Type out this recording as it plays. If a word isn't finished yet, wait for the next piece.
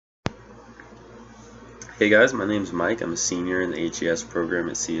Hey guys, my name's Mike. I'm a senior in the HES program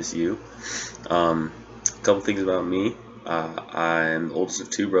at CSU. A couple things about me. I'm the oldest of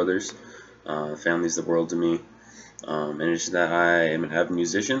two brothers. Family's the world to me. In addition to that, I am an avid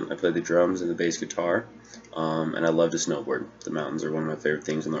musician. I play the drums and the bass guitar, and I love to snowboard. The mountains are one of my favorite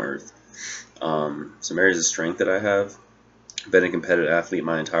things on the earth. Some areas of strength that I have. I've been a competitive athlete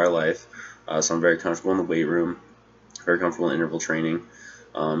my entire life, so I'm very comfortable in the weight room, very comfortable in interval training.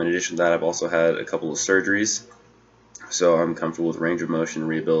 In addition to that, I've also had a couple of surgeries, so I'm comfortable with range of motion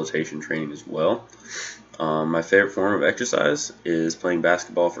rehabilitation training as well. My favorite form of exercise is playing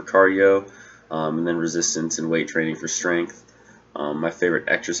basketball for cardio, and then resistance and weight training for strength. My favorite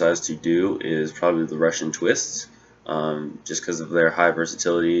exercise to do is probably the Russian twists, just because of their high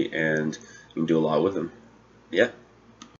versatility and you can do a lot with them. Yeah.